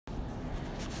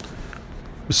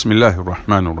Bismillahir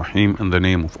Rahmanir Rahim, in the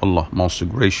name of Allah, most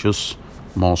gracious,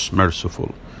 most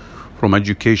merciful. From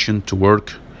Education to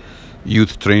Work,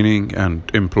 Youth Training and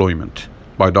Employment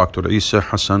by Dr. Isa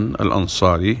Hassan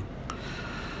Al-Ansari,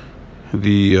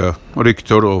 the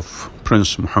rector of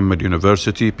Prince Muhammad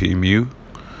University, PMU.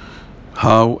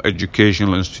 How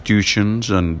educational institutions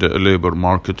and labor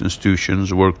market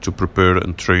institutions work to prepare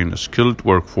and train a skilled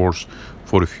workforce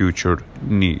for future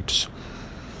needs.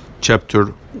 Chapter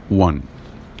 1,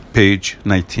 page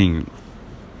 19.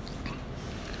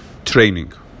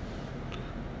 Training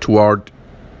toward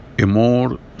a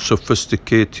more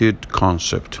sophisticated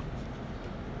concept.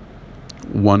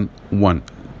 1.1.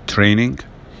 Training,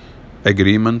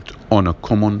 agreement on a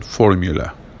common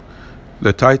formula.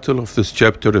 The title of this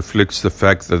chapter reflects the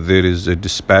fact that there is a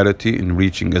disparity in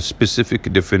reaching a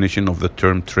specific definition of the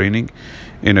term training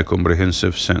in a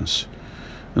comprehensive sense.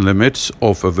 In the midst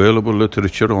of available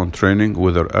literature on training,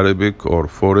 whether Arabic or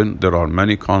foreign, there are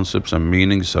many concepts and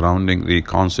meanings surrounding the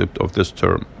concept of this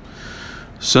term.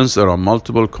 Since there are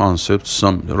multiple concepts,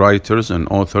 some writers and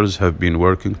authors have been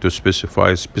working to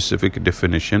specify a specific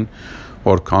definition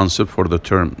or concept for the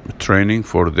term training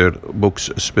for their books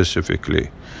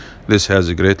specifically. This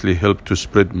has greatly helped to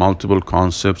spread multiple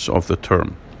concepts of the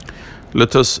term.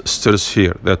 Let us stress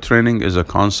here that training is a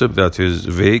concept that is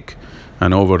vague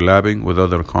and overlapping with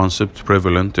other concepts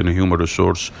prevalent in human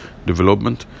resource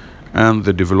development and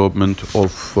the development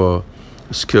of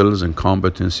skills and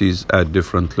competencies at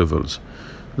different levels.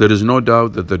 There is no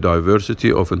doubt that the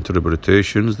diversity of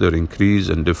interpretations, their increase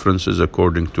and differences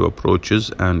according to approaches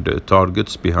and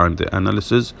targets behind the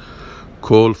analysis,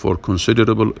 call for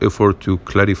considerable effort to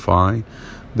clarify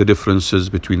the differences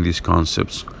between these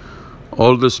concepts.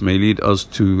 All this may lead us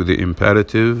to the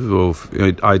imperative of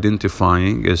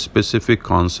identifying a specific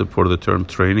concept for the term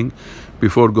training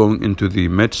before going into the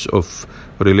midst of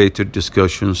related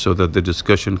discussions, so that the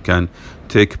discussion can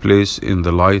take place in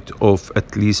the light of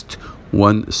at least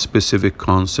one specific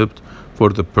concept for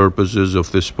the purposes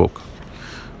of this book.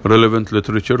 Relevant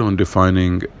literature on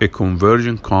defining a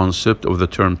convergent concept of the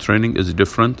term training is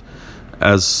different,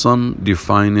 as some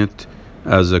define it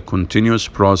as a continuous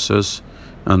process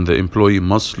and the employee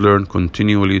must learn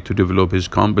continually to develop his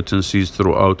competencies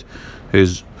throughout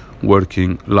his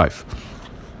working life.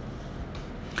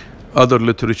 Other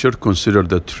literature consider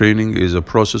that training is a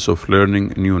process of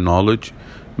learning new knowledge,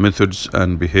 methods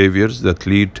and behaviors that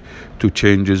lead to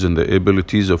changes in the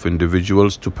abilities of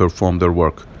individuals to perform their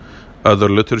work. Other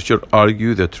literature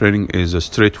argue that training is a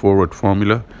straightforward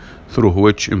formula through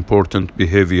which important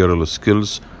behavioral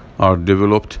skills are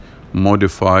developed,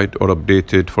 modified or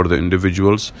updated for the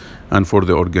individuals and for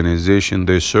the organization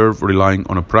they serve, relying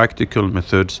on practical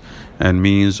methods and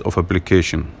means of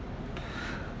application.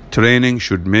 Training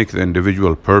should make the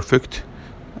individual perfect,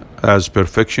 as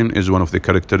perfection is one of the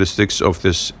characteristics of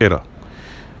this era.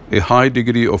 A high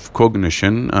degree of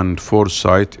cognition and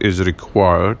foresight is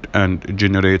required and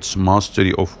generates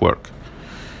mastery of work.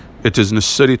 It is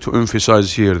necessary to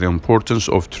emphasize here the importance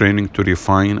of training to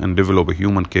refine and develop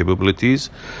human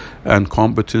capabilities and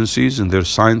competencies in their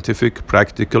scientific,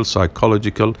 practical,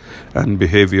 psychological, and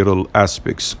behavioral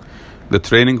aspects. The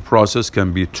training process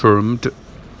can be termed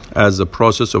as a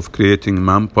process of creating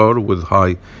manpower with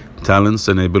high talents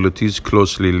and abilities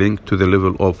closely linked to the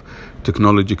level of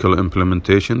technological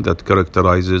implementation that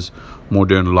characterizes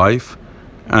modern life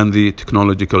and the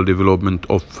technological development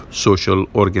of social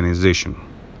organization.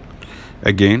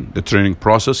 Again, the training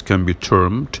process can be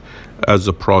termed as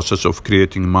a process of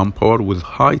creating manpower with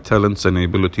high talents and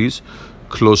abilities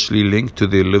closely linked to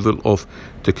the level of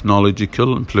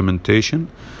technological implementation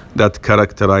that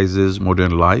characterizes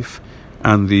modern life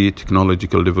and the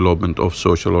technological development of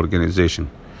social organization.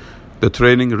 The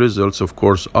training results, of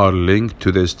course, are linked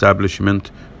to the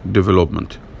establishment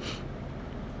development.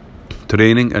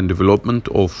 Training and development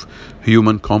of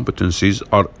human competencies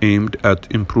are aimed at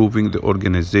improving the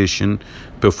organization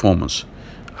performance.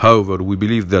 However, we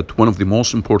believe that one of the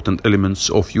most important elements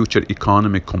of future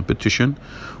economic competition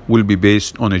will be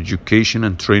based on education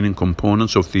and training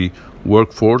components of the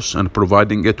workforce and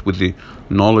providing it with the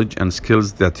knowledge and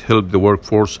skills that help the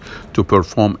workforce to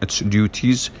perform its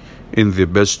duties in the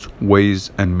best ways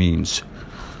and means.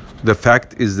 The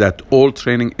fact is that all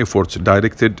training efforts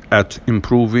directed at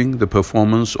improving the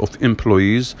performance of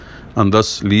employees and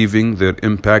thus leaving their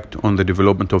impact on the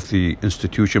development of the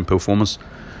institution performance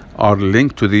are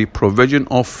linked to the provision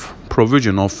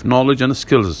of knowledge and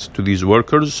skills to these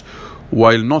workers,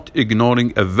 while not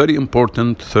ignoring a very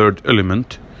important third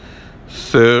element,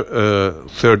 their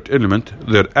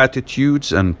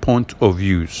attitudes and point of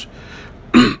views.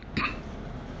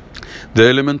 The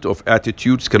element of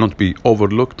attitudes cannot be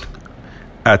overlooked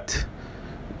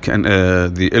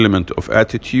the element of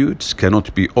attitudes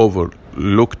cannot be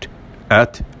overlooked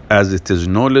as it is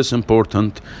no less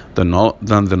important than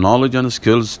the knowledge and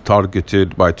skills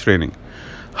targeted by training.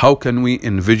 How can we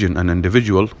envision an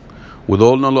individual with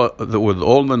all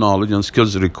the knowledge and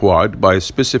skills required by a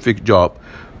specific job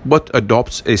but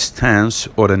adopts a stance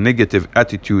or a negative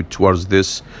attitude towards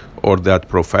this or that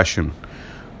profession?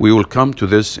 We will come to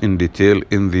this in detail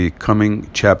in the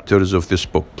coming chapters of this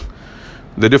book.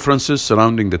 The differences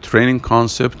surrounding the training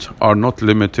concept are not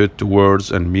limited to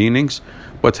words and meanings,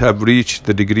 but have reached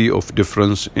the degree of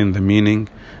difference in the meaning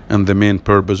and the main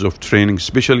purpose of training,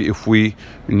 especially if we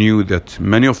knew that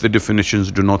many of the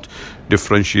definitions do not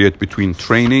differentiate between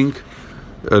training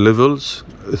levels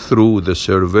through the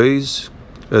surveys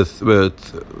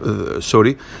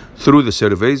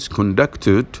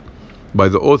conducted by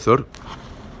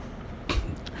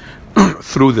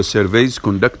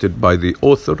the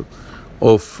author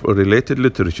of related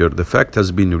literature. The fact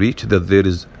has been reached that there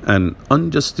is an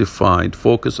unjustified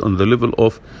focus on the level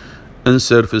of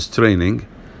in-service training,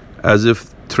 as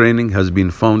if training has been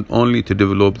found only to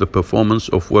develop the performance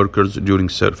of workers during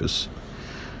service.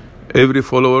 Every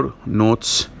follower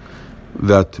notes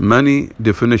that many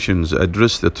definitions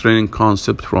address the training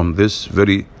concept from this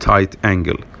very tight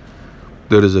angle.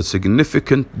 There is a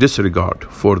significant disregard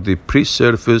for the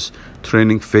pre-service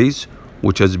training phase,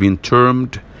 which has been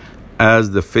termed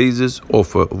as the phases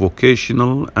of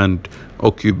vocational and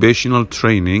occupational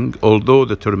training, although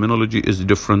the terminology is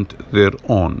different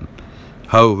thereon.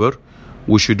 However,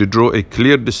 we should draw a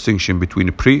clear distinction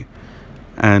between pre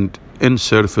and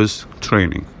in-service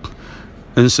training.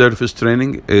 In-service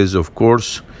training is, of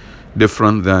course,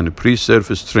 different than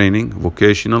pre-service training,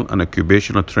 vocational and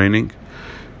occupational training.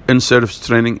 In-service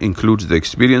training includes the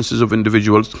experiences of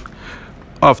individuals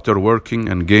after working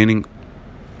and gaining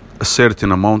a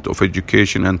certain amount of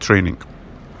education and training.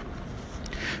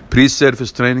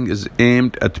 Pre-service training is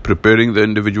aimed at preparing the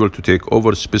individual to take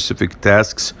over specific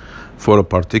tasks for a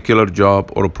particular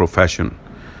job or a profession.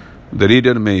 The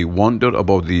reader may wonder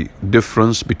about the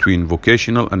difference between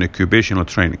vocational and occupational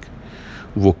training.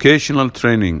 Vocational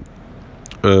training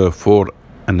for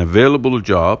an available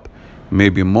job may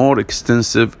be more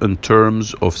extensive in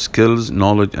terms of skills,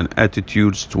 knowledge, and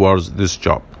attitudes towards this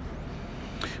job,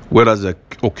 whereas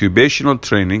occupational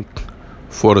training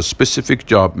for a specific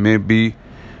job may be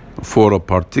for a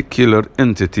particular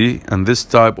entity, and this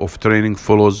type of training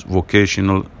follows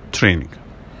vocational training.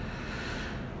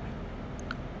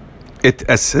 It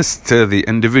assists the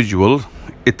individual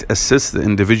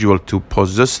to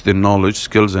possess the knowledge,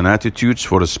 skills, and attitudes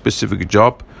for a specific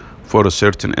job for a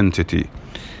certain entity.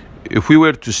 If we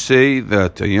were to say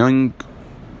that a young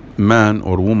man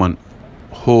or woman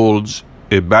holds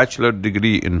a bachelor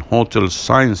degree in hotel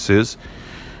sciences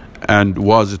and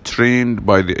was trained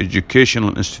by the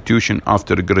educational institution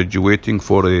after graduating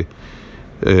for a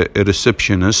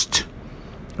receptionist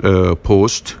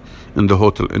post in the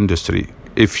hotel industry,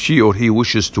 if she or he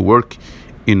wishes to work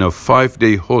in a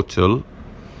 5-day hotel,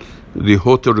 the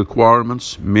hotel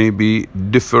requirements may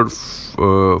differ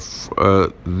from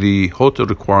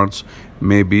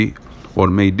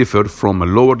a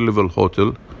lower level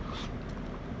hotel,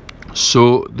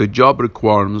 so the job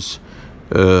requirements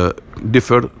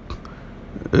differ,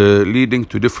 leading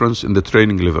to difference in the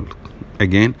training level.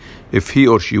 Again, if he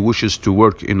or she wishes to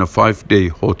work in a 5-day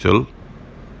hotel,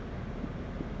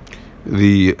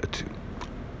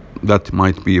 that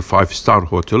might be a 5-star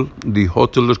hotel, the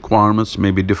hotel requirements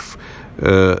may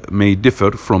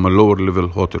differ from a lower level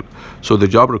hotel. So the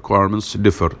job requirements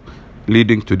differ,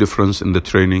 leading to difference in the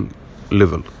training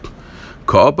level.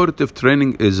 Cooperative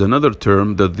training is another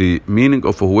term that the meaning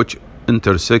of which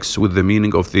intersects with the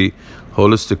meaning of the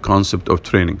holistic concept of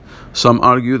training. Some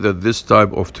argue that this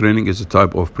type of training is a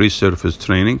type of pre-service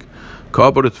training.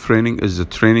 Cooperative training is a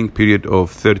training period of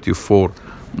 34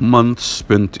 months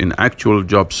spent in actual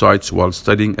job sites while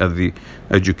studying at the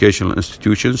educational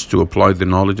institutions to apply the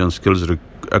knowledge and skills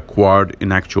acquired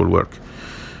in actual work.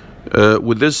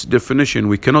 With this definition,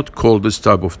 we cannot call this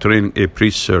type of training a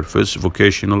pre-service,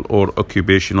 vocational, or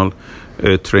occupational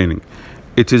training.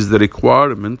 It is the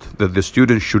requirement that the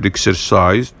student should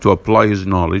exercise to apply his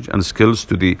knowledge and skills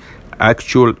to the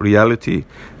actual reality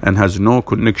and has no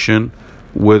connection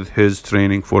with his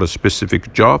training for a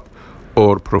specific job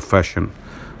or profession.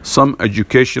 Some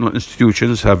educational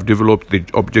institutions have developed the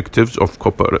objectives of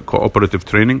cooperative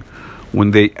training when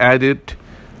they added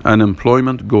an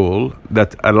employment goal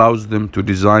that allows them to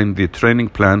design the training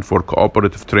plan for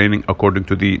cooperative training according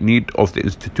to the need of the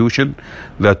institution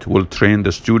that will train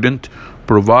the student,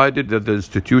 provided that the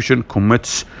institution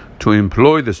commits to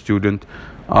employ the student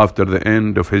after the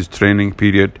end of his training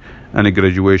period and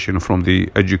graduation from the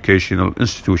educational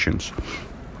institutions.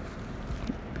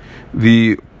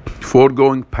 The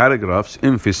foregoing paragraphs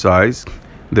emphasize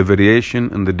the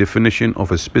variation in the definition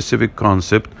of a specific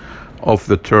concept of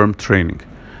the term training.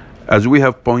 As we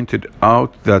have pointed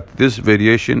out that this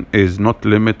variation is not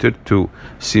limited to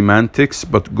semantics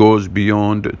but goes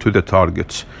beyond to the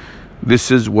targets.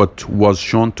 This is what was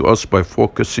shown to us by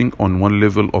focusing on one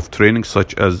level of training,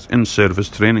 such as in-service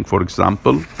training, for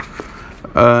example,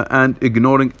 and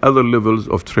ignoring other levels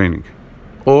of training,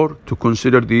 or to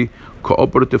consider the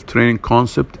cooperative training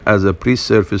concept as a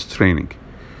pre-service training.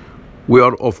 We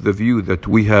are of the view that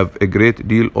we have a great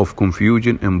deal of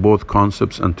confusion in both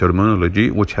concepts and terminology,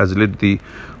 which has led the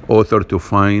author to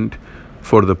find,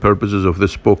 for the purposes of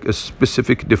this book, a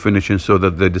specific definition so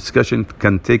that the discussion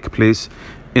can take place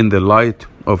in the light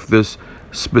of this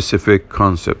specific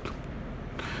concept.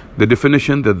 The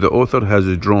definition that the author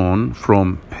has drawn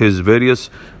from his various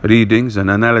readings and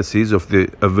analyses of the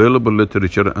available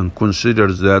literature and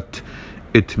considers that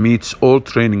it meets all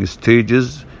training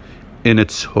stages in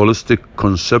its holistic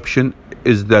conception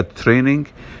is that training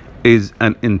is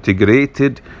an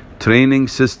integrated training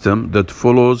system that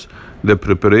follows the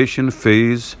preparation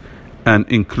phase and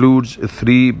includes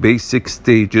 3 basic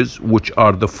stages, which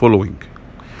are the following.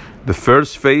 The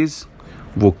first phase,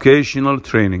 vocational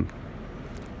training.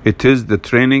 It is the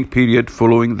training period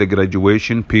following the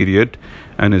graduation period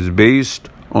and is based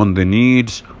on the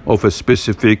needs of a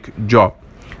specific job.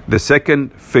 The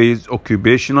second phase,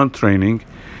 occupational training,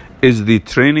 is the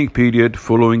training period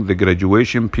following the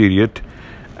graduation period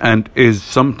and is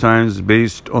sometimes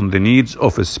based on the needs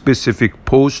of a specific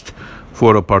post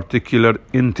for a particular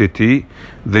entity,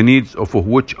 the needs of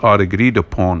which are agreed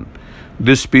upon.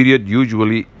 This period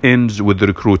usually ends with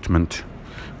recruitment.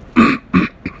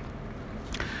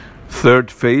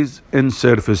 Third phase,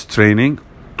 in-service training.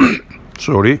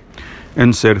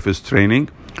 In-service training.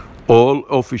 All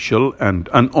official and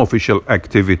unofficial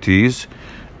activities,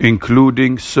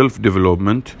 including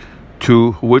self-development,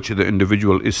 to which the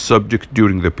individual is subject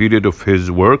during the period of his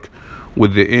work,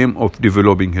 with the aim of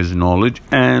developing his knowledge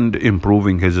and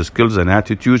improving his skills and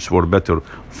attitudes for better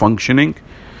functioning.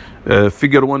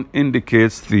 Figure 1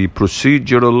 indicates the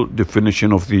procedural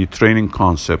definition of the training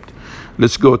concept.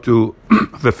 Let's go to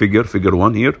the figure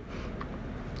 1 here.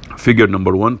 Figure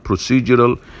number 1,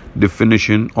 procedural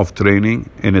definition of training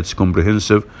in its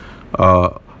comprehensive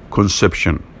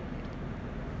conception.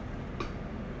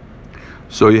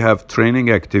 So you have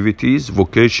training activities,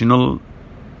 vocational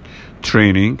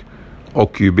training,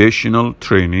 occupational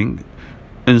training,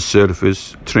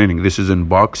 in-service training. This is in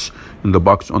the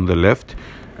box on the left.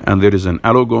 And there is an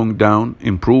arrow going down,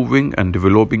 improving and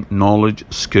developing knowledge,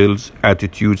 skills,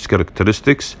 attitudes,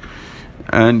 characteristics.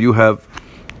 And you have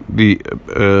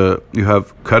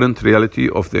current reality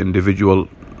of the individual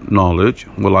knowledge.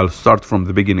 Well, I'll start from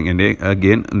the beginning and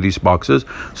again in these boxes.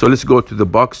 So let's go to the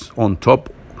box on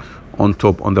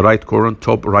the right corner,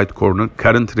 top right corner,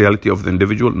 current reality of the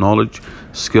individual knowledge,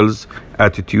 skills,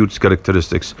 attitudes,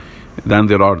 characteristics. Then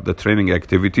there are the training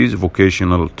activities,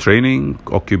 vocational training,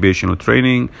 occupational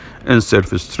training,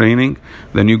 in-service training.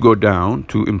 Then you go down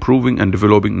to improving and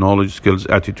developing knowledge, skills,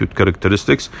 attitude,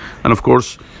 characteristics. And of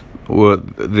course,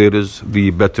 there is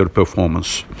the better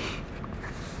performance.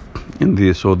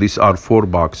 So these are 4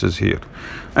 boxes here.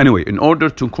 Anyway, in order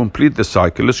to complete the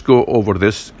cycle, let's go over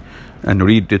this and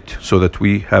read it so that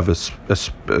we have a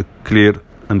clear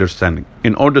understanding.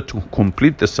 In order to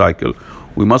complete the cycle,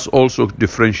 we must also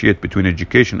differentiate between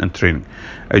education and training.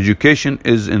 Education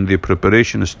is in the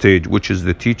preparation stage, which is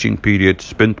the teaching period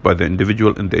spent by the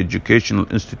individual in the educational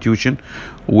institution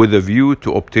with a view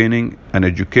to obtaining an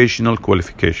educational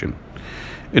qualification.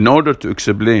 In order to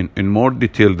explain in more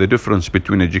detail the difference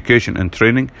between education and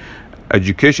training,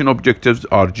 education objectives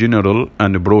are general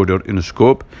and broader in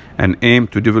scope and aim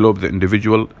to develop the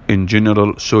individual in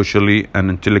general, socially and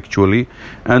intellectually,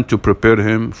 and to prepare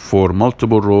him for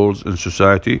multiple roles in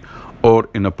society or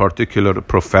in a particular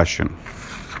profession.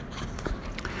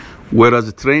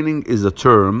 Whereas training is a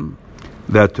term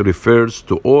that refers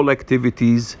to all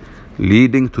activities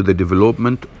leading to the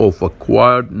development of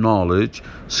acquired knowledge,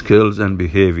 skills, and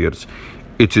behaviors.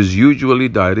 It is usually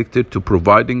directed to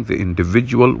providing the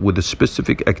individual with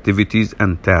specific activities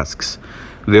and tasks.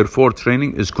 Therefore,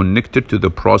 training is connected to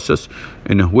the process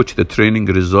in which the training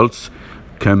results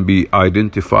can be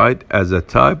identified as a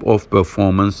type of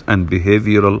performance and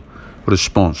behavioral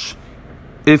response.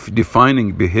 If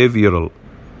defining the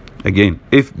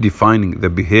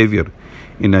behavior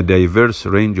in a diverse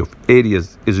range of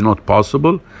areas is not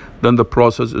possible, then the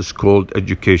process is called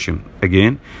education.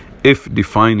 Again, if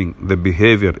defining the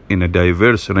behavior in a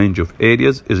diverse range of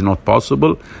areas is not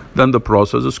possible, then the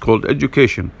process is called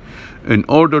education. In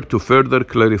order to further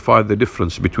clarify the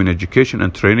difference between education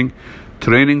and training,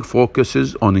 training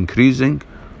focuses on increasing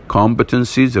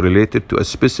competencies related to a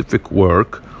specific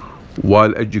work,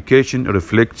 while education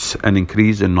reflects an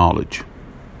increase in knowledge.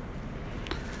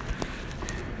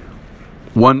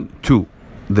 2.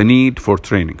 The need for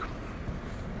training.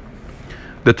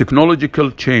 The technological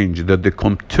change that the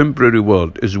contemporary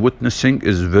world is witnessing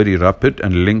is very rapid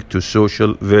and linked to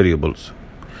social variables.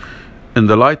 In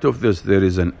the light of this, there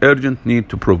is an urgent need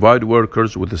to provide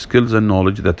workers with the skills and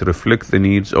knowledge that reflect the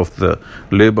needs of the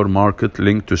labor market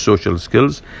linked to social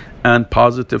skills and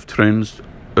positive trends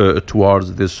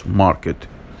towards this market.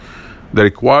 The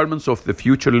requirements of the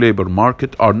future labor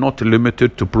market are not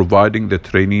limited to providing the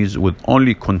trainees with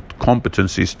only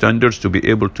competency standards to be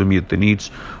able to meet the needs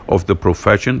of the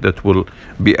profession that will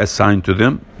be assigned to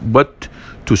them, but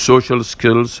to social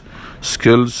skills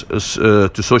so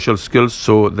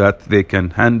that they can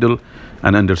handle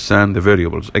and understand the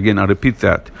variables. Again, I repeat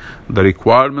that. The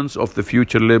requirements of the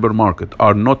future labor market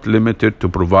are not limited to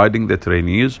providing the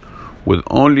trainees with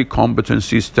only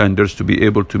competency standards to be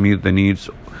able to meet the needs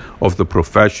of the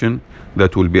profession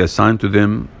that will be assigned to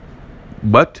them,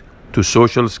 but to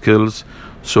social skills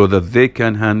so that they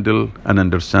can handle and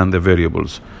understand the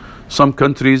variables. Some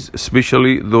countries,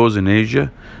 especially those in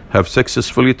Asia, have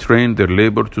successfully trained their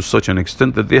labor to such an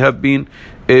extent that they have been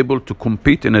able to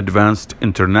compete in advanced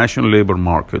international labor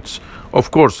markets.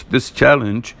 Of course, this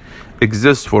challenge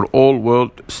exists for all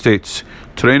world states.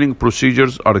 Training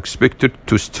procedures are expected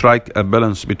to strike a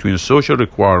balance between social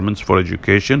requirements for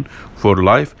education, for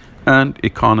life, and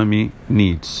economy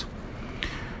needs.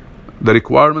 The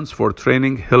requirements for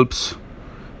training helps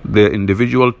the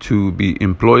individual to be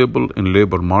employable in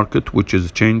labor market, which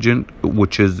is changing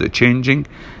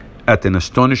at an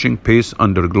astonishing pace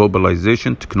under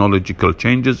globalization, technological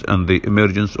changes, and the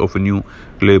emergence of new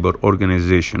labor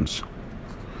organizations.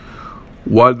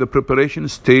 While the preparation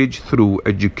stage through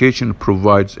education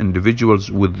provides individuals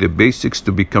with the basics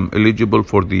to become eligible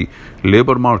for the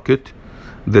labor market,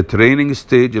 the training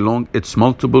stage along its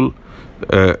multiple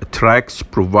tracks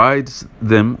provides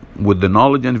them with the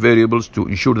knowledge and variables to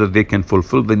ensure that they can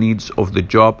fulfill the needs of the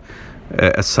job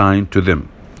assigned to them.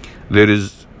 There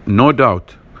is no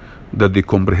doubt that the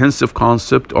comprehensive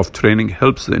concept of training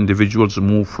helps the individuals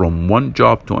move from one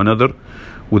job to another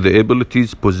with the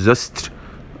abilities possessed,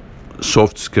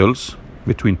 soft skills,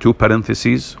 between two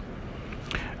parentheses.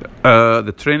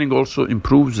 The training also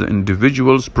improves the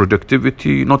individual's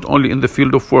productivity, not only in the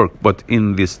field of work, but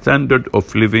in the standard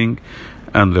of living,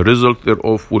 and the result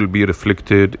thereof will be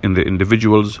reflected in the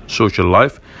individual's social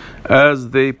life as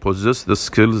they possess the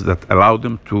skills that allow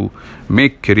them to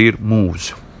make career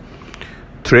moves.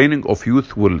 Training of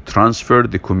youth will transfer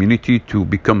the community to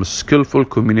become a skillful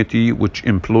community which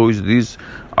employs these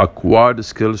acquired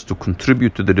skills to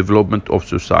contribute to the development of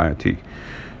society.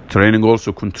 Training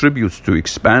also contributes to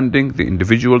expanding the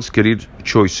individual's career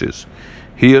choices.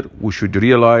 Here, we should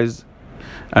realize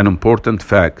an important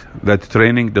fact that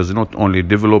training does not only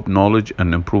develop knowledge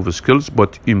and improve skills,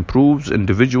 but improves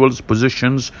individuals'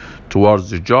 positions towards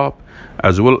the job,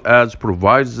 as well as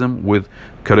provides them with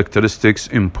characteristics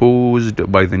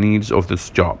imposed by the needs of this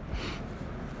job.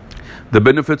 The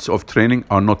benefits of training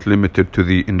are not limited to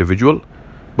the individual,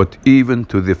 but even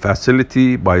to the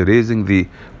facility by raising the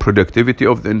productivity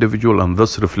of the individual and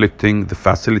thus reflecting the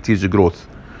facility's growth.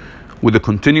 With the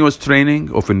continuous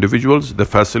training of individuals, the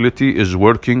facility is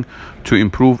working to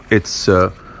improve its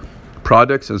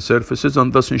products and services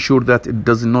and thus ensure that it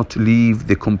does not leave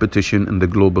the competition in the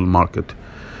global market.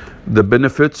 The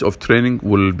benefits of training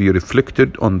will be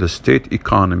reflected on the state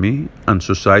economy and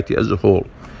society as a whole.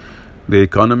 The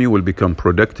economy will become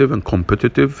productive and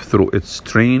competitive through its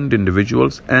trained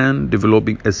individuals and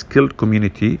developing a skilled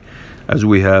community, as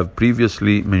we have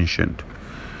previously mentioned.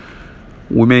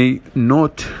 We may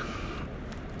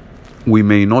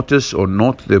notice or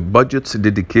note the budgets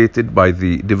dedicated by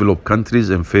the developed countries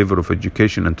in favor of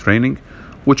education and training,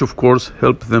 which of course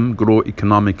help them grow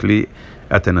economically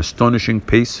at an astonishing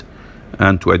pace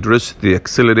and to address the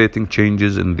accelerating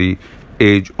changes in the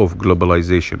age of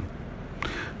globalization.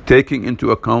 Taking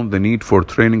into account the need for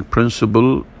training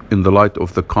principle in the light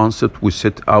of the concept we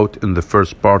set out in the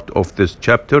first part of this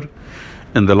chapter,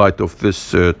 in the light of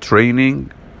this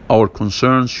training, our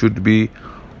concerns should be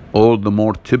all the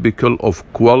more typical of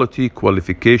quality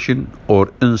qualification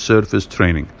or in-service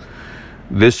training.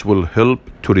 This will help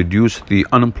to reduce the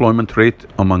unemployment rate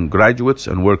among graduates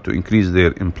and work to increase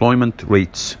their employment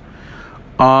rates.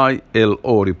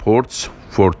 ILO reports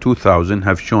for 2000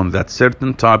 have shown that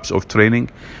certain types of training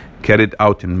carried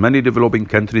out in many developing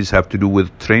countries have to do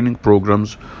with training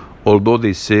programs, although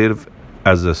they serve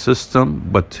as a system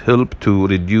but help to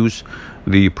reduce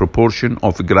the proportion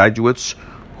of graduates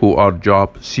who are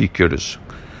job seekers.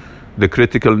 The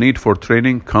critical need for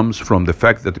training comes from the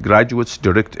fact that graduates'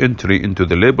 direct entry into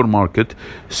the labor market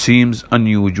seems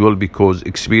unusual because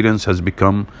experience has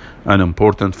become an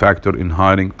important factor in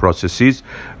hiring processes.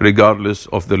 Regardless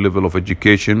of the level of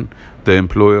education, the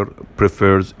employer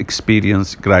prefers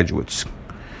experienced graduates.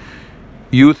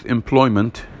 Youth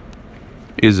employment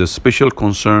is a special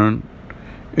concern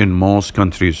in most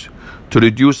countries. To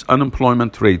reduce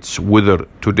unemployment rates, whether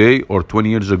today or 20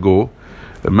 years ago,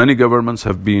 many governments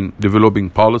have been developing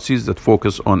policies that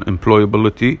focus on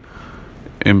employability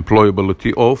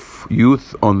of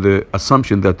youth on the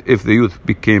assumption that if the youth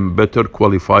became better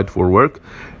qualified for work,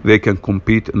 they can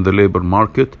compete in the labor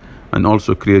market and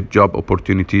also create job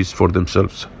opportunities for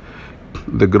themselves.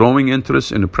 The growing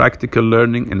interest in practical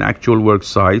learning and actual work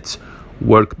sites,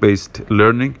 work-based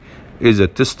learning, is a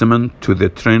testament to the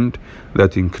trend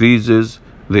that increases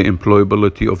the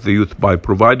employability of the youth by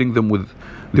providing them with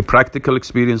the practical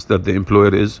experience that the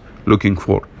employer is looking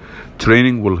for.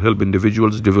 Training will help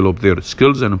individuals develop their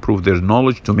skills and improve their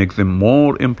knowledge to make them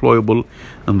more employable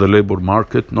in the labor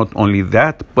market. Not only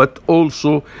that, but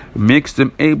also makes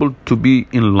them able to be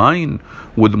in line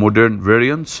with modern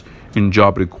variants in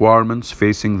job requirements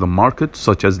facing the market,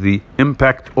 such as the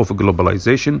impact of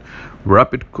globalization,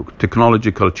 rapid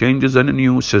technological changes, and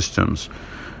new systems.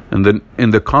 And then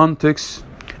in the context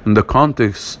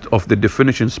of the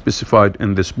definition specified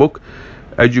in this book,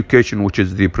 education, which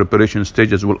is the preparation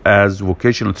stage, as well as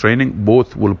vocational training,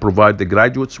 both will provide the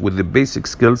graduates with the basic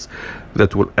skills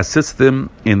that will assist them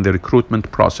in the recruitment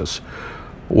process,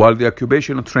 while the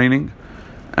occupational training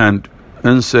and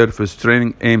in-service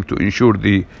training aim to ensure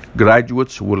the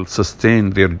graduates will sustain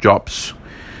their jobs.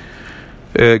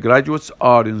 Graduates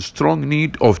are in strong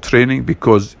need of training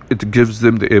because it gives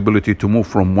them the ability to move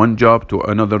from one job to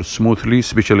another smoothly,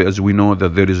 especially as we know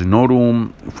that there is no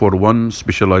room for one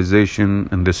specialization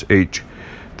in this age.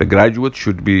 The graduate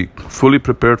should be fully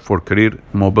prepared for career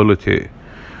mobility.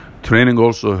 Training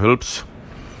also helps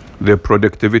the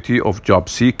productivity of job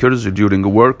seekers during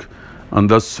work and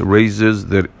thus raises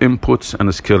their inputs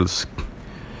and skills.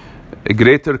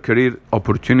 Greater career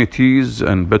opportunities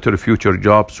and better future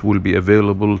jobs will be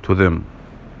available to them.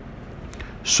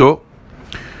 So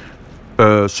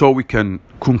we can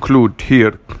conclude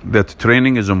here that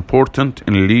training is important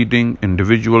in leading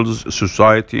individuals,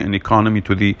 society, and economy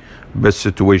to the best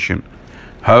situation.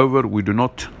 However, we do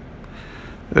not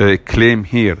claim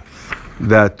here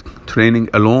that training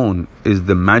alone is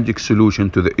the magic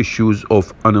solution to the issues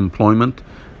of unemployment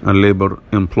and labor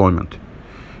employment.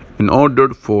 In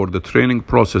order for the training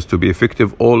process to be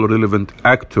effective, all relevant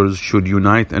actors should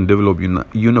unite and develop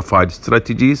unified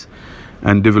strategies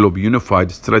and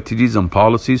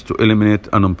policies to eliminate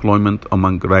unemployment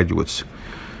among graduates.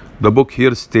 The book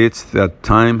here states that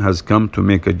time has come to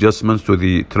make adjustments to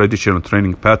the traditional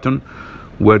training pattern,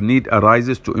 where need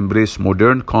arises to embrace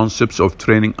modern concepts of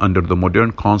training under the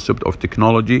modern concept of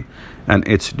technology and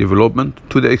its development,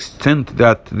 to the extent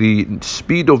that the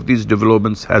speed of these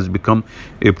developments has become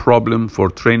a problem for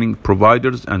training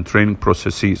providers and training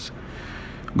processes.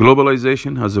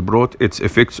 Globalization has brought its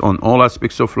effects on all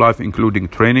aspects of life, including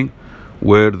training,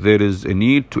 where there is a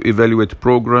need to evaluate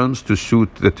programs to suit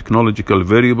the technological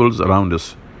variables around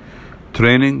us.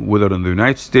 Training, whether in the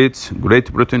United States,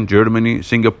 Great Britain, Germany,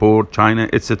 Singapore, China,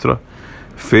 etc.,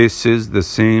 faces the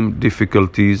same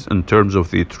difficulties in terms of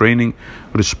the training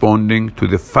responding to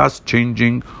the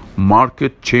fast-changing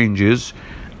market changes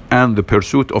and the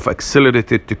pursuit of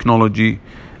accelerated technology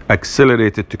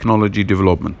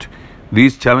development.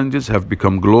 These challenges have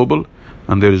become global,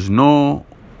 and there is no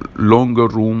longer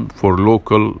room for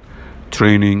local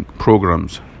training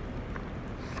programs.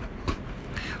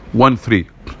 1.3.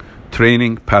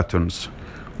 Training patterns.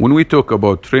 When we talk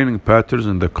about training patterns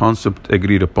and the concept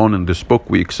agreed upon in this book,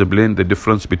 we explain the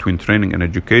difference between training and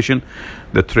education.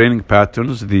 The training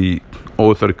patterns the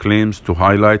author claims to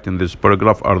highlight in this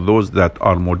paragraph are those that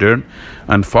are modern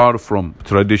and far from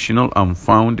traditional and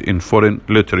found in foreign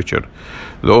literature.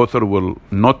 The author will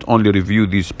not only review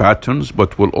these patterns,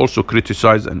 but will also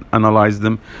criticize and analyze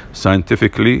them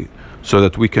scientifically so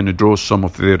that we can draw some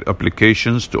of their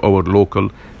applications to our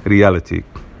local reality.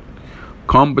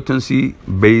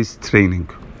 Competency-based training.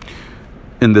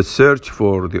 In the search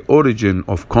for the origin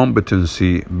of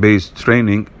competency-based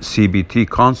training (CBT)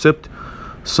 concept,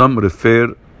 some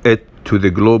refer it to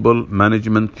the global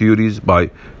management theories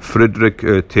by Frederick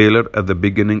Taylor at the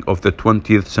beginning of the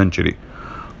 20th century.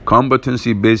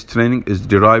 Competency-based training is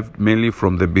derived mainly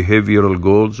from the behavioral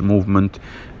goals movement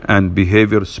and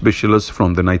behavior specialists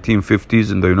from the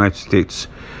 1950s in the United States.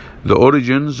 The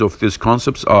origins of these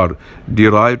concepts are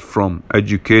derived from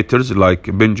educators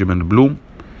like Benjamin Bloom.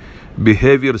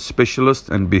 Behavior specialists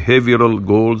and behavioral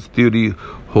goals theory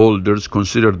holders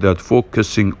consider that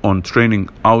focusing on training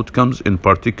outcomes, in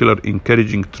particular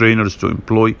encouraging trainers to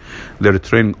employ their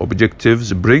training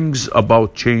objectives, brings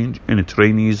about change in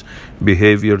trainees'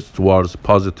 behaviors towards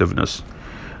positiveness.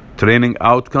 Training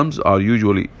outcomes are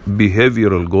usually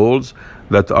behavioral goals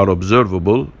that are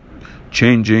observable,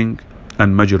 changing,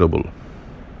 and measurable.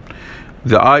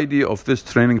 The idea of this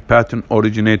training pattern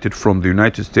originated from the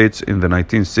United States in the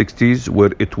 1960s,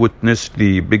 where it witnessed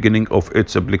the beginning of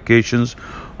its applications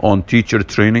on teacher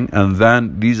training, and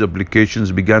then these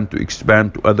applications began to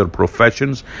expand to other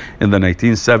professions in the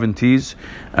 1970s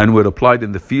and were applied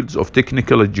in the fields of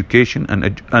technical education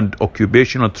and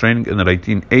occupational training in the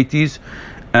 1980s,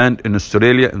 and in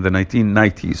Australia in the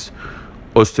 1990s.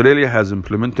 Australia has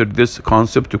implemented this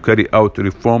concept to carry out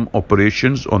reform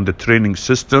operations on the training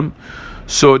system.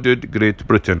 So did Great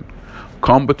Britain.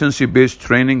 Competency-based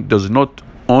training does not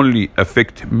only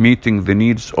affect meeting the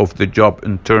needs of the job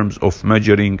in terms of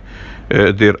measuring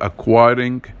their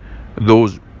acquiring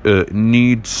those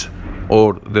needs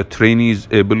or the trainee's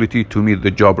ability to meet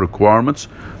the job requirements,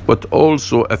 but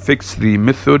also affects the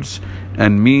methods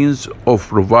and means of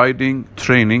providing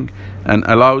training and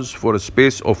allows for a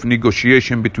space of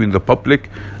negotiation between the public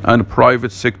and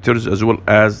private sectors as well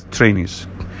as trainees.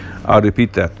 I'll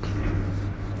repeat that.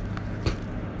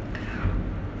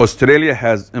 Australia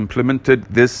has implemented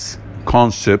this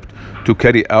concept to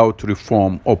carry out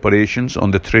reform operations on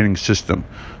the training system.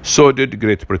 So did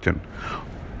Great Britain.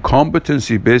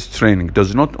 Competency-based training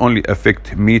does not only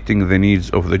affect meeting the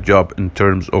needs of the job in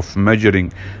terms of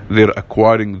measuring their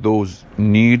acquiring those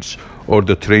needs or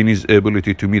the trainee's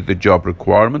ability to meet the job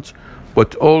requirements,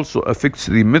 but also affects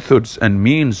the methods and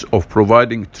means of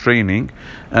providing training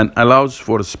and allows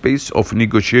for a space of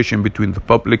negotiation between the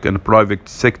public and private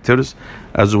sectors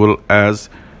as well as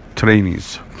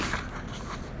trainees.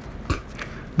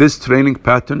 This training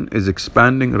pattern is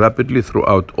expanding rapidly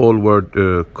throughout all world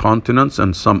continents,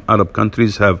 and some Arab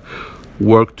countries have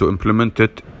worked to implement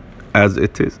it as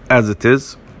it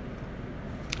is,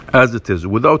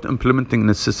 without implementing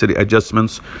necessary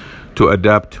adjustments to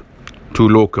adapt to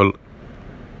local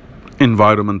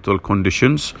environmental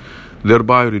conditions,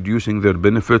 thereby reducing their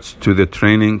benefits to the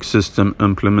training system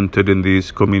implemented in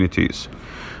these communities.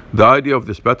 The idea of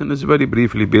this pattern is very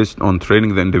briefly based on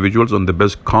training the individuals on the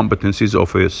best competencies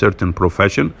of a certain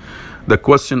profession. The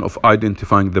question of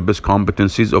identifying the best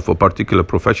competencies of a particular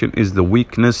profession is the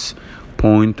weakness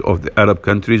point of the Arab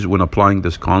countries when applying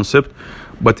this concept,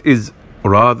 but is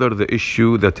rather the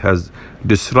issue that has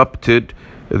disrupted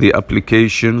the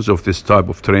applications of this type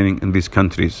of training in these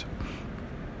countries.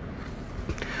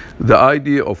 The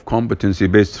idea of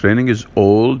competency-based training is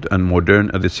old and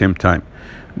modern at the same time.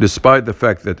 Despite the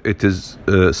fact that it is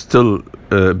still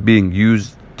being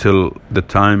used till the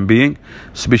time being,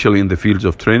 especially in the fields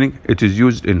of training, it is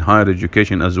used in higher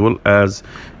education as well as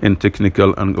in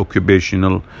technical and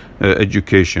occupational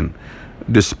education.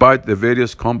 Despite the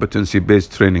various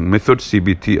competency-based training methods,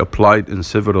 CBT, applied in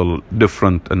several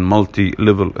different and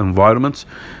multi-level environments,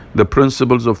 the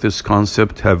principles of this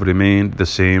concept have remained the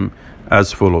same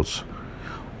as follows.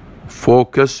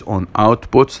 Focus on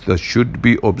outputs that should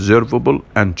be observable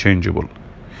and changeable.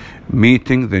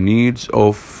 Meeting the needs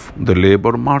of the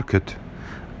labor market.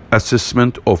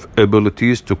 Assessment of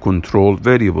abilities to control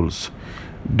variables.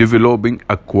 Developing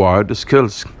acquired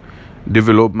skills.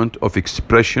 Development of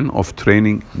expression of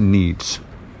training needs.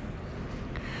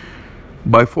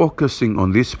 By focusing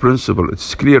on this principle,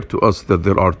 it's clear to us that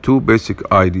there are two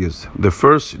basic ideas. The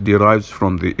first derives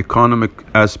from the economic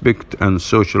aspect and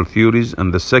social theories,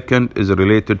 and the second is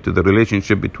related to the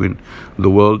relationship between the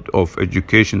world of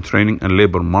education, training, and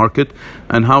labor market,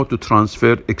 and how to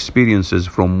transfer experiences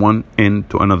from one end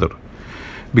to another.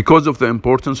 Because of the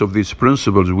importance of these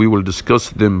principles, we will discuss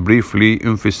them briefly,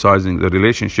 emphasizing the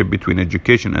relationship between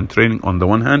education and training on the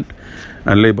one hand,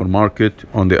 and labor market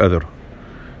on the other.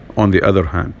 On the other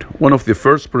hand, one of the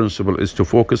first principles is to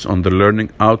focus on the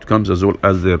learning outcomes as well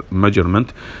as their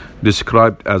measurement,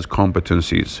 described as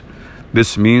competencies.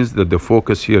 This means that the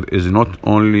focus here is not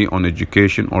only on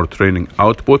education or training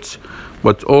outputs,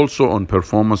 but also on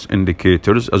performance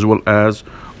indicators as well as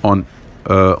on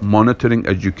monitoring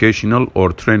educational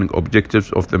or training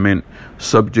objectives of the main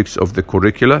subjects of the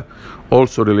curricula,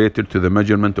 also related to the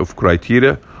measurement of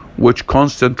criteria, which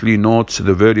constantly notes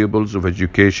the variables of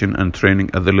education and training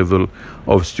at the level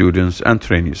of students and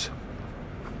trainees.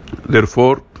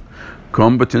 Therefore,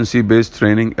 competency-based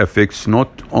training affects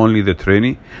not only the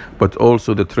trainee, but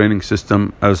also the training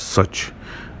system as such.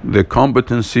 The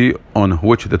competency on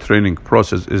which the training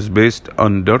process is based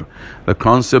under the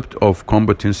concept of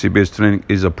competency-based training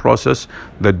is a process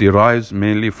that derives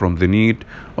mainly from the need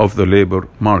of the labor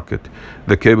market.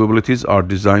 The capabilities are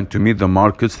designed to meet the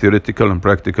market's theoretical and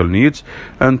practical needs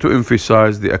and to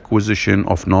emphasize the acquisition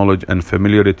of knowledge and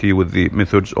familiarity with the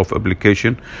methods of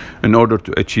application in order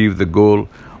to achieve the goal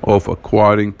of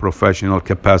acquiring professional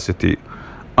capacity.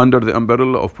 Under the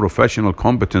umbrella of professional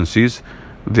competencies,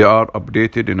 they are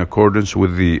updated in accordance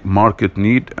with the market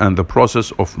need, and the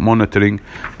process of monitoring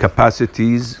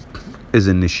capacities is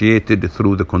initiated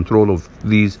through the control of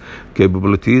these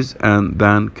capabilities and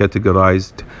then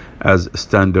categorized as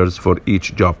standards for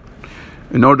each job.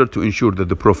 In order to ensure that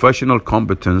the professional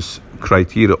competence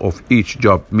criteria of each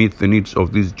job meet the needs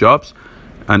of these jobs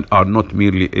and are not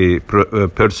merely a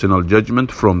personal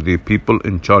judgment from the people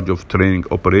in charge of training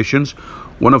operations,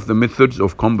 one of the methods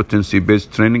of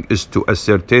competency-based training is to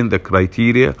ascertain the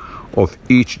criteria of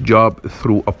each job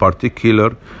through a practitioner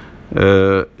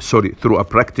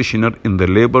in the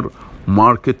labor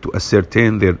market to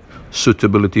ascertain their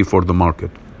suitability for the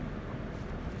market.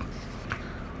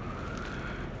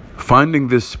 Finding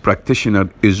this practitioner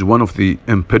is one of the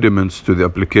impediments to the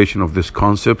application of this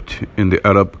concept in the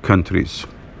Arab countries.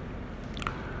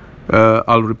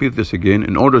 I'll repeat this again.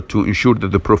 In order to ensure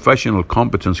that the professional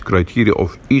competence criteria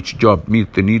of each job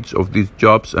meet the needs of these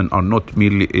jobs and are not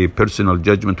merely a personal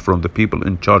judgment from the people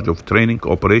in charge of training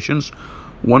operations,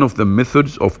 one of the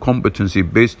methods of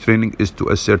competency-based training is to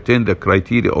ascertain the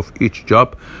criteria of each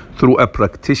job through a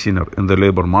practitioner in the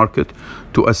labor market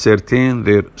to ascertain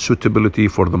their suitability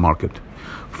for the market.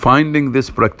 Finding this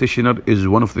practitioner is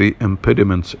one of the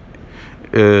impediments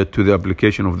to the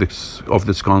application of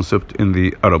this concept in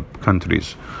the Arab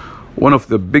countries. One of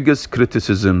the biggest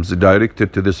criticisms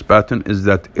directed to this pattern is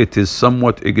that it is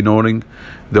somewhat ignoring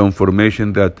the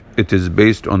information that it is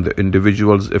based on the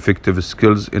individual's effective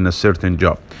skills in a certain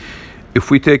job.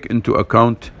 If we take into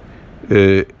account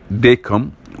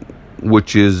DECOM,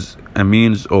 which is a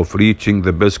means of reaching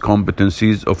the best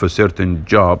competencies of a certain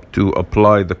job to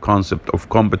apply the concept of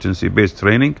competency-based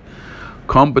training,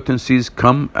 competencies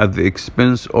come at the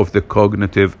expense of the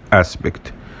cognitive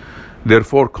aspect.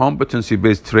 Therefore,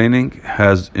 competency-based training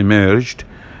has emerged,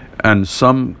 and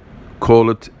some call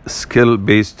it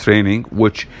skill-based training,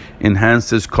 which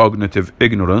enhances cognitive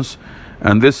ignorance,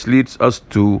 and this leads us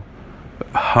to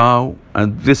how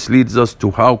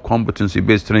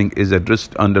competency-based training is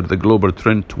addressed under the global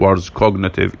trend towards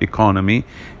cognitive economy,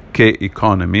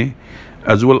 K-economy,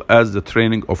 as well as the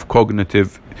training of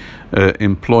cognitive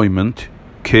employment,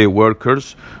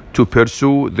 K-workers, to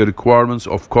pursue the requirements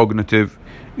of cognitive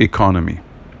economy.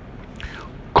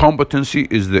 Competency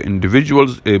is the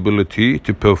individual's ability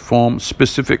to perform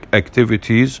specific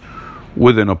activities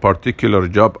within a particular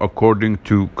job according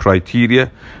to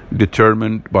criteria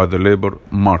determined by the labor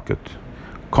market.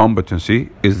 Competency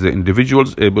is the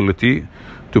individual's ability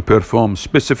to perform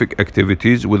specific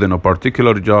activities within a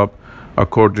particular job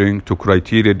according to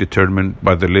criteria determined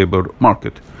by the labor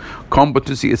market.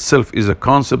 Competency itself is a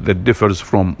concept that differs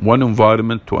from one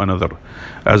environment to another,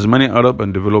 as many Arab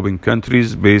and developing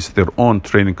countries base their own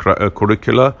training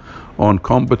curricula on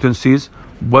competencies,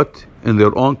 but in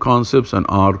their own concepts and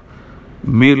are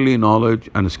merely knowledge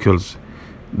and skills.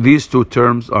 These two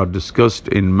terms are discussed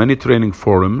in many training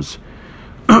forums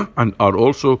and are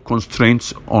also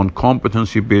constraints on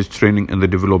competency-based training in the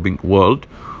developing world,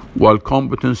 while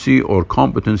competency or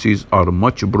competencies are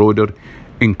much broader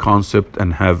in concept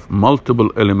and have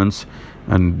multiple elements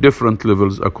and different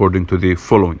levels according to the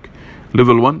following.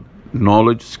 Level 1,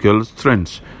 knowledge, skills,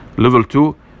 trends. Level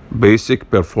 2, basic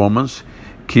performance,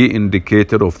 key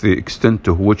indicator of the extent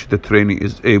to which the trainee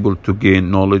is able to gain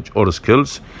knowledge or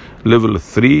skills. Level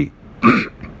 3,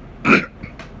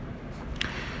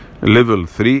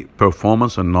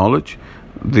 performance and knowledge.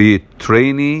 The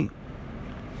trainee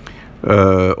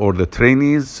or the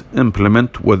trainees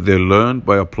implement what they learned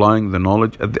by applying the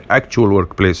knowledge at the actual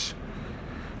workplace.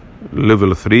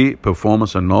 Level 3,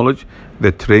 performance and knowledge.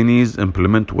 The trainees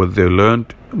implement what they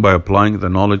learned by applying the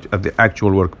knowledge at the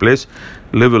actual workplace.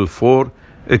 Level 4,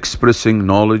 expressing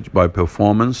knowledge by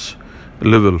performance.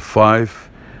 Level 5,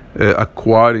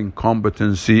 acquiring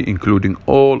competency including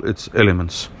all its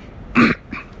elements.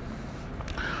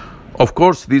 Of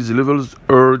course, these levels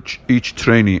urge each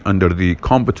trainee under the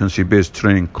competency-based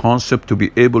training concept to be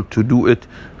able to do it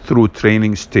through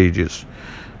training stages.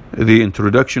 The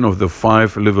introduction of the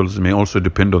 5 levels may also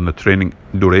depend on the training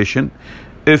duration.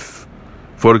 If,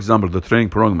 for example, the training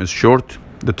program is short,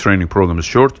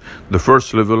 the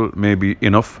first level may be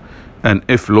enough, and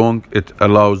if long, it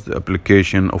allows the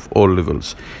application of all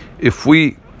levels. If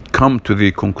we come to the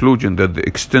conclusion that the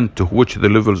extent to which the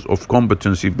levels of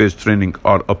competency-based training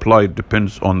are applied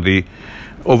depends on the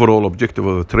overall objective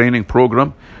of the training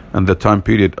program and the time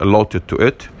period allotted to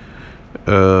it,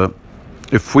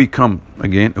 if we come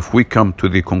to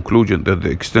the conclusion that the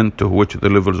extent to which the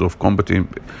levels of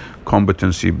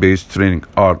competency-based training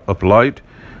are applied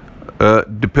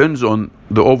depends on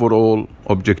the overall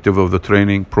objective of the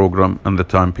training program and the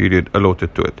time period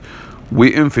allotted to it.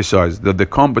 We emphasize that the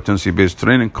competency-based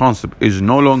training concept is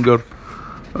no longer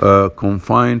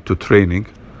confined to training,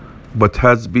 but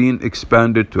has been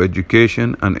expanded to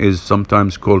education and is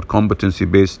sometimes called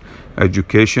competency-based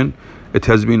education. It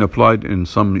has been applied in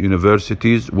some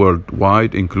universities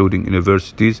worldwide, including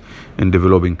universities in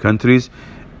developing countries.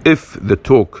 If the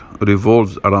talk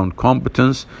revolves around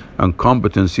competence and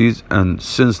competencies, and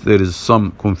since there is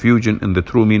some confusion in the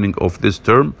true meaning of this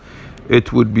term,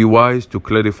 it would be wise to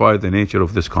clarify the nature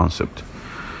of this concept.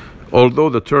 Although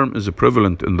the term is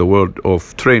prevalent in the world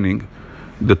of training,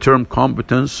 the term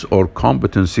competence or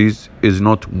competencies is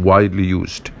not widely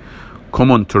used.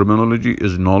 Common terminology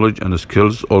is knowledge and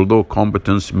skills, although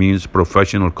competence means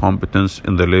professional competence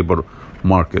in the labor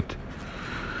market.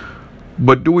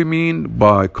 But do we mean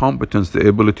by competence the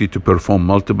ability to perform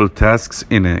multiple tasks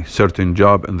in a certain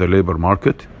job in the labor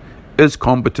market? Is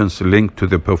competence linked to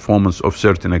the performance of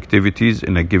certain activities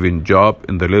in a given job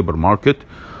in the labor market?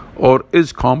 Or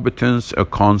is competence a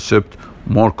concept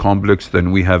more complex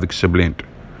than we have explained?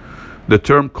 The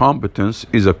term competence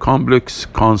is a complex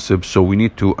concept, so we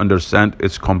need to understand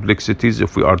its complexities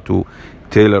if we are to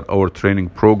tailor our training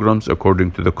programs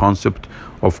according to the concept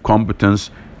of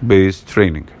competence-based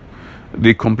training.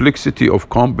 The complexity of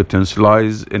competence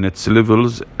lies in its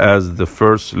levels, as the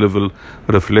first level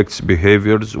reflects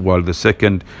behaviors, while the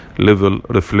second level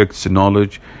reflects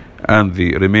knowledge, and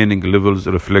the remaining levels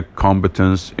reflect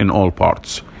competence in all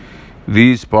parts.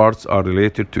 These parts are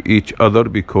related to each other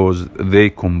because they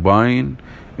combine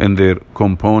in their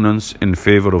components in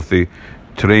favor of the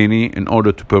trainee in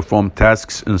order to perform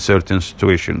tasks in certain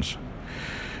situations.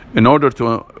 In order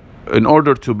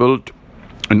to build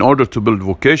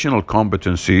vocational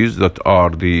competencies that are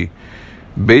the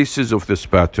basis of this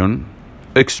pattern,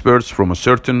 experts from a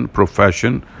certain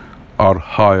profession are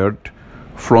hired,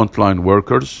 frontline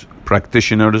workers,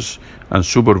 practitioners, and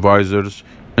supervisors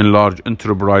in large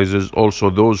enterprises, also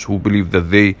those who believe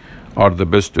that they are the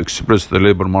best to express the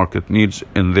labor market needs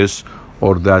in this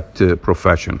or that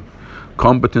profession.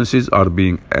 Competencies are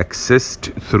being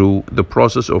accessed through the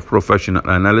process of professional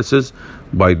analysis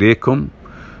by DECOM,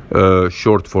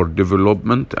 short for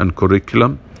development and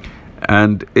curriculum,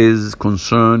 and is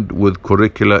concerned with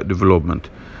curricula development.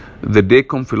 The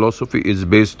DECOM philosophy is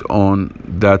based on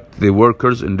that the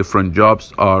workers in different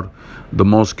jobs are the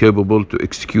most capable to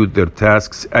execute their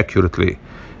tasks accurately.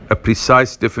 A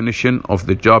precise definition of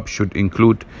the job should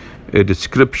include a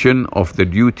description of the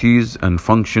duties and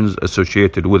functions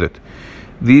associated with it.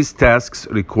 These tasks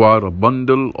require a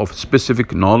bundle of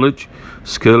specific knowledge,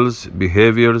 skills,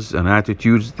 behaviors, and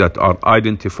attitudes that are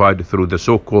identified through the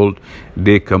so-called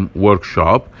DECOM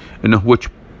workshop, in which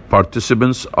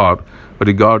participants are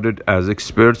regarded as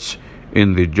experts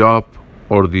in the job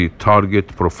or the target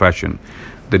profession.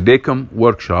 The DECOM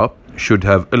workshop should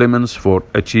have elements for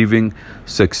achieving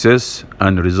success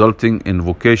and resulting in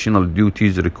vocational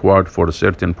duties required for a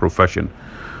certain profession.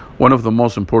 One of the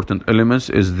most important elements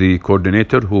is the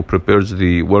coordinator, who prepares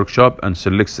the workshop and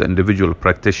selects the individual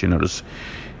practitioners.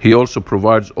 He also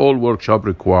provides all workshop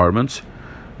requirements.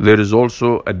 There is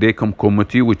also a DECOM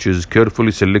committee which is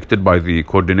carefully selected by the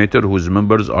coordinator, whose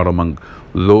members are among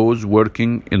those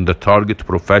working in the target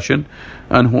profession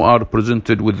and who are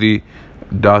presented with the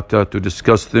data to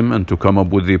discuss them and to come up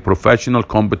with the professional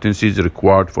competencies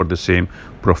required for the same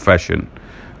profession.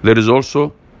 There is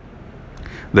also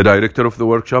the director of the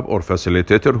workshop or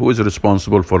facilitator, who is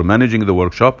responsible for managing the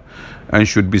workshop and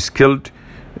should be skilled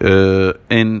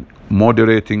in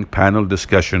moderating panel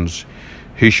discussions.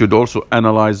 He should also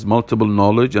analyze multiple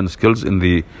knowledge and skills in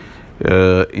the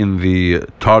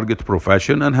target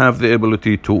profession and have the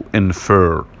ability to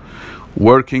infer.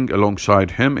 Working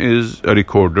alongside him is a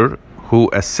recorder who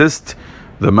assists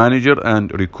the manager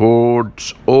and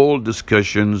records all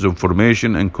discussions,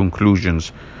 information, and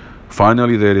conclusions.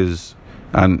 Finally, there is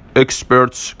an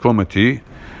experts committee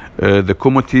The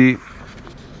committee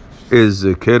is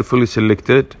carefully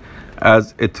selected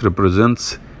as it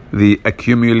represents the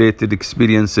accumulated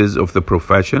experiences of the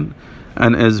profession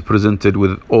and is presented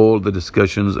with all the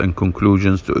discussions and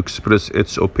conclusions to express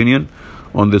its opinion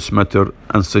on this matter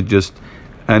and suggest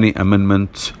any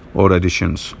amendments or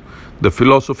additions. The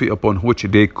philosophy upon which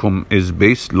DACOM is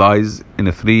based lies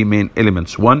in three main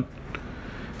elements. 1.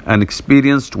 An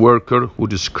experienced worker who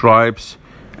describes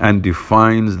and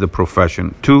defines the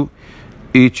profession. 2.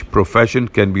 Each profession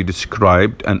can be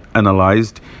described and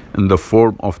analyzed in the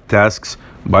form of tasks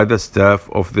by the staff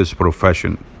of this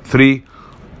profession. 3.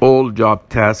 All job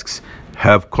tasks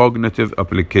have cognitive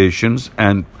applications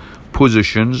and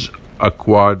positions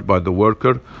acquired by the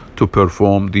worker to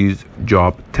perform these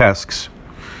job tasks.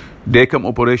 DACOM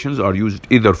operations are used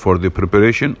either for the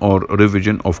preparation or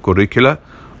revision of curricula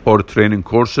or training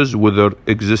courses, whether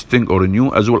existing or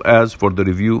new, as well as for the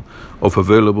review of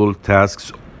available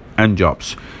tasks and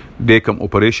jobs. DACOM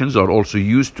operations are also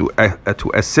used to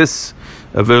assess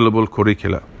available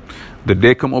curricula. The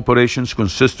DACOM operations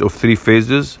consist of 3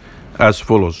 phases as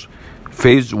follows.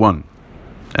 Phase 1.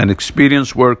 An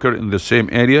experienced worker in the same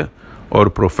area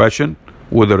or profession,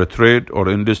 whether a trade or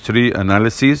industry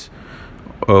analysis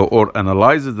or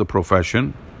analyzes the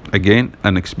profession. Again,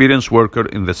 an experienced worker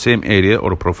in the same area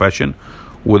or profession,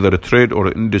 whether a trade or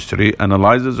industry,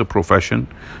 analyzes a profession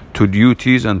to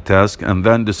duties and tasks and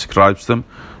then describes them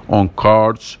on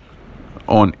cards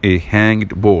on a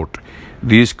hanged board.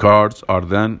 These cards are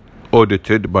then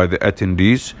audited by the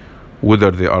attendees,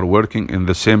 whether they are working in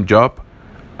the same job,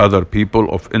 other people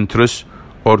of interest,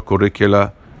 or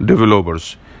curricula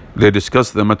developers. They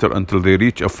discuss the matter until they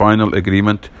reach a final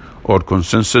agreement or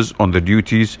consensus on the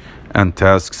duties and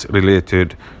tasks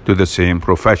related to the same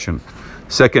profession.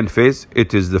 Second phase,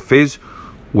 it is the phase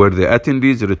where the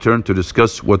attendees return to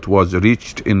discuss what was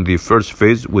reached in the first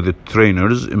phase with the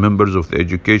trainers, members of the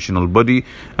educational body,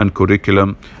 and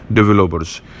curriculum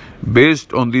developers.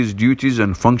 Based on these duties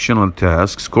and functional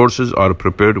tasks, courses are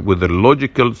prepared with a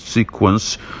logical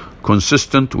sequence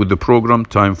consistent with the program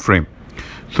time frame.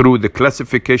 Through the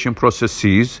classification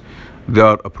processes, they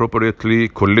are appropriately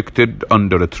collected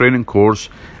under a training course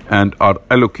and are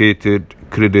allocated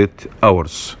credit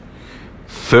hours.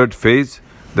 Third phase,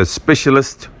 the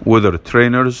specialists, whether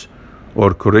trainers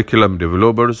or curriculum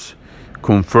developers,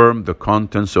 confirm the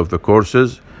contents of the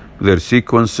courses, their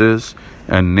sequences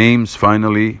and names.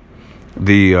 Finally,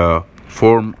 the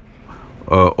form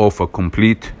of a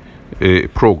complete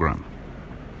program.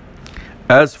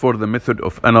 As for the method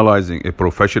of analyzing a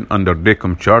profession under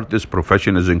DACOM chart, this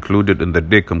profession is included in the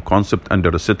DACOM concept under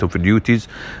a set of duties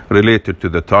related to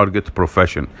the target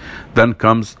profession. Then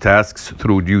comes tasks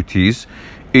through duties.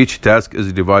 Each task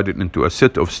is divided into a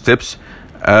set of steps.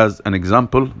 As an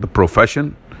example, the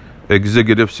profession,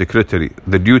 executive secretary;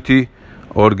 the duty,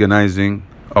 organizing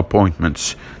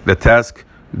appointments; the task,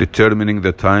 determining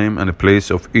the time and place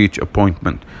of each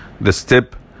appointment; the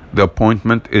step, the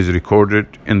appointment is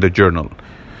recorded in the journal.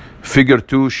 Figure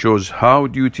 2 shows how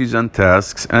duties and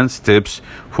tasks and steps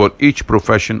for each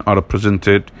profession are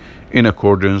presented in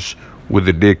accordance with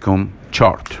the DACOM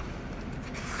chart.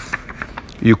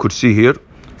 You could see here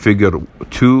figure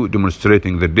 2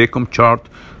 demonstrating the DACOM chart,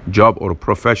 job or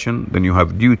profession. Then you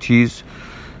have duties.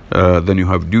 Then you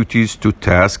have duties to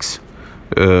tasks.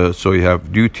 So you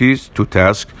have duties to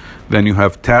task. Then you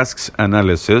have tasks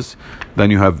analysis.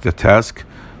 Then you have the task.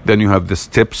 Then you have the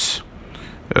steps,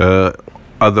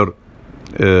 other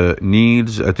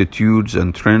needs, attitudes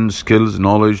and trends, skills,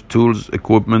 knowledge, tools,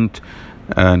 equipment,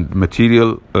 and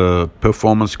material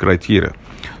performance criteria.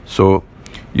 So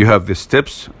you have the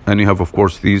steps, and you have, of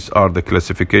course, these are the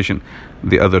classification,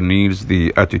 the other needs,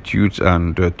 the attitudes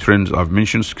and trends I've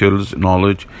mentioned, skills,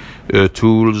 knowledge,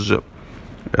 tools,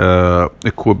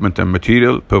 equipment and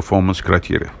material performance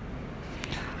criteria.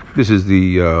 This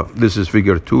is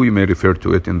figure 2. You may refer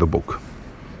to it in the book.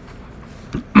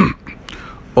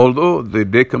 Although the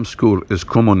DACOM school is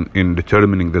common in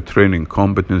determining the training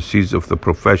competencies of the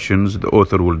professions, the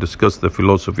author will discuss the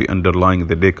philosophy underlying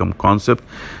the DACOM concept,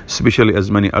 especially as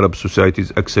many Arab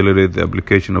societies accelerate the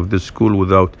application of this school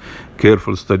without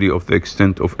careful study of the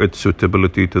extent of its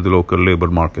suitability to the local labor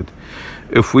market.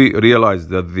 If we realize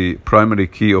that the primary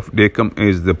key of DACOM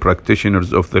is the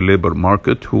practitioners of the labor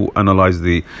market who analyze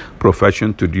the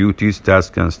profession to duties,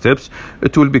 tasks, and steps,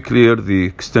 it will be clear the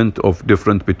extent of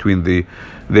difference between the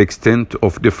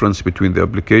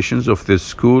applications of this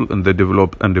school in the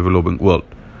developed and developing world.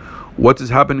 What is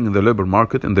happening in the labor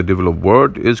market in the developed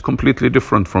world is completely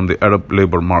different from the Arab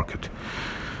labor market.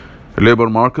 The labor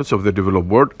markets of the developed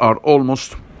world are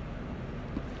almost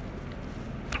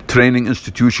training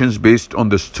institutions based on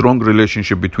the strong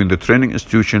relationship between the training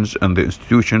institutions and the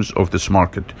institutions of this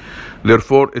market.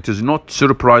 Therefore, it is not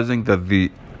surprising that the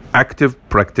active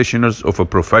practitioners of a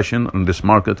profession in this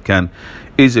market can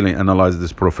easily analyze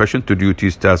this profession to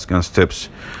duties, tasks, and steps.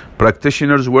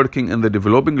 Practitioners working in the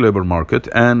developing labor market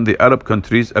and the Arab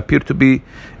countries appear to be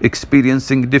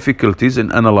experiencing difficulties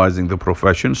in analyzing the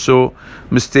profession, so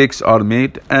mistakes are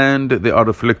made and they are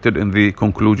reflected in the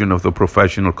conclusion of the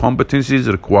professional competencies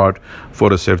required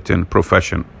for a certain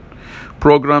profession.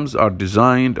 Programs are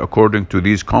designed according to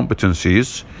these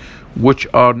competencies, which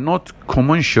are not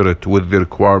commensurate with the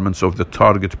requirements of the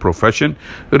target profession,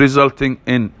 resulting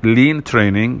in lean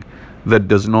training that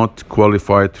does not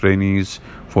qualify trainees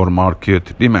for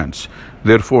market demands.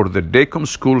 Therefore, the DACOM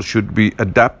school should be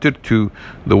adapted to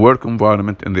the work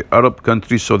environment in the Arab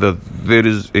countries so that there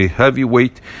is a heavy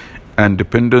weight and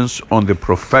dependence on the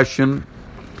profession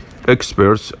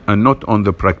experts and not on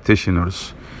the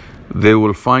practitioners. They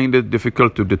will find it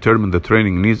difficult to determine the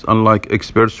training needs, unlike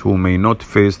experts who may not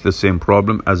face the same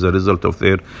problem as a result of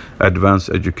their advanced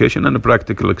education and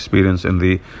practical experience in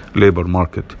the labor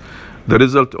market. The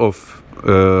result of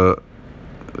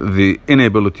the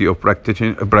inability of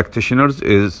practitioners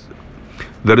is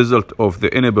the result of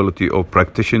the inability of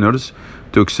practitioners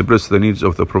to express the needs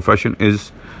of the profession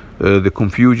is the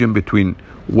confusion between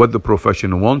what the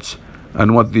profession wants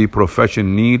and what the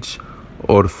profession needs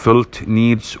or felt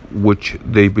needs, which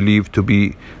they believe to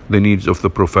be the needs of the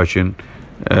profession,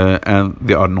 and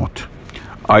they are not.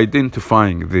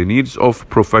 Identifying the needs of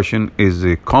profession is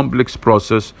a complex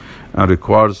process and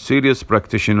requires serious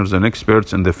practitioners and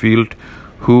experts in the field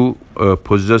who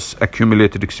possess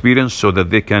accumulated experience so that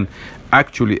they can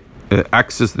actually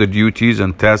access the duties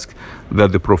and tasks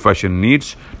that the profession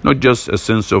needs, not just a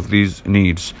sense of these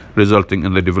needs, resulting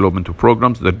in the development of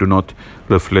programs that do not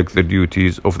reflect the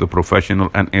duties of the professional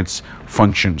and its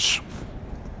functions.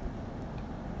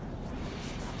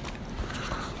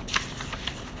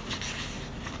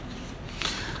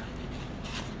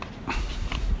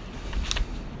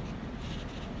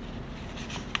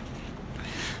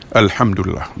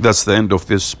 Alhamdulillah, that's the end of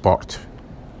this part.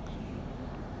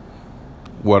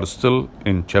 We're still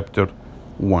in chapter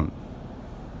 1.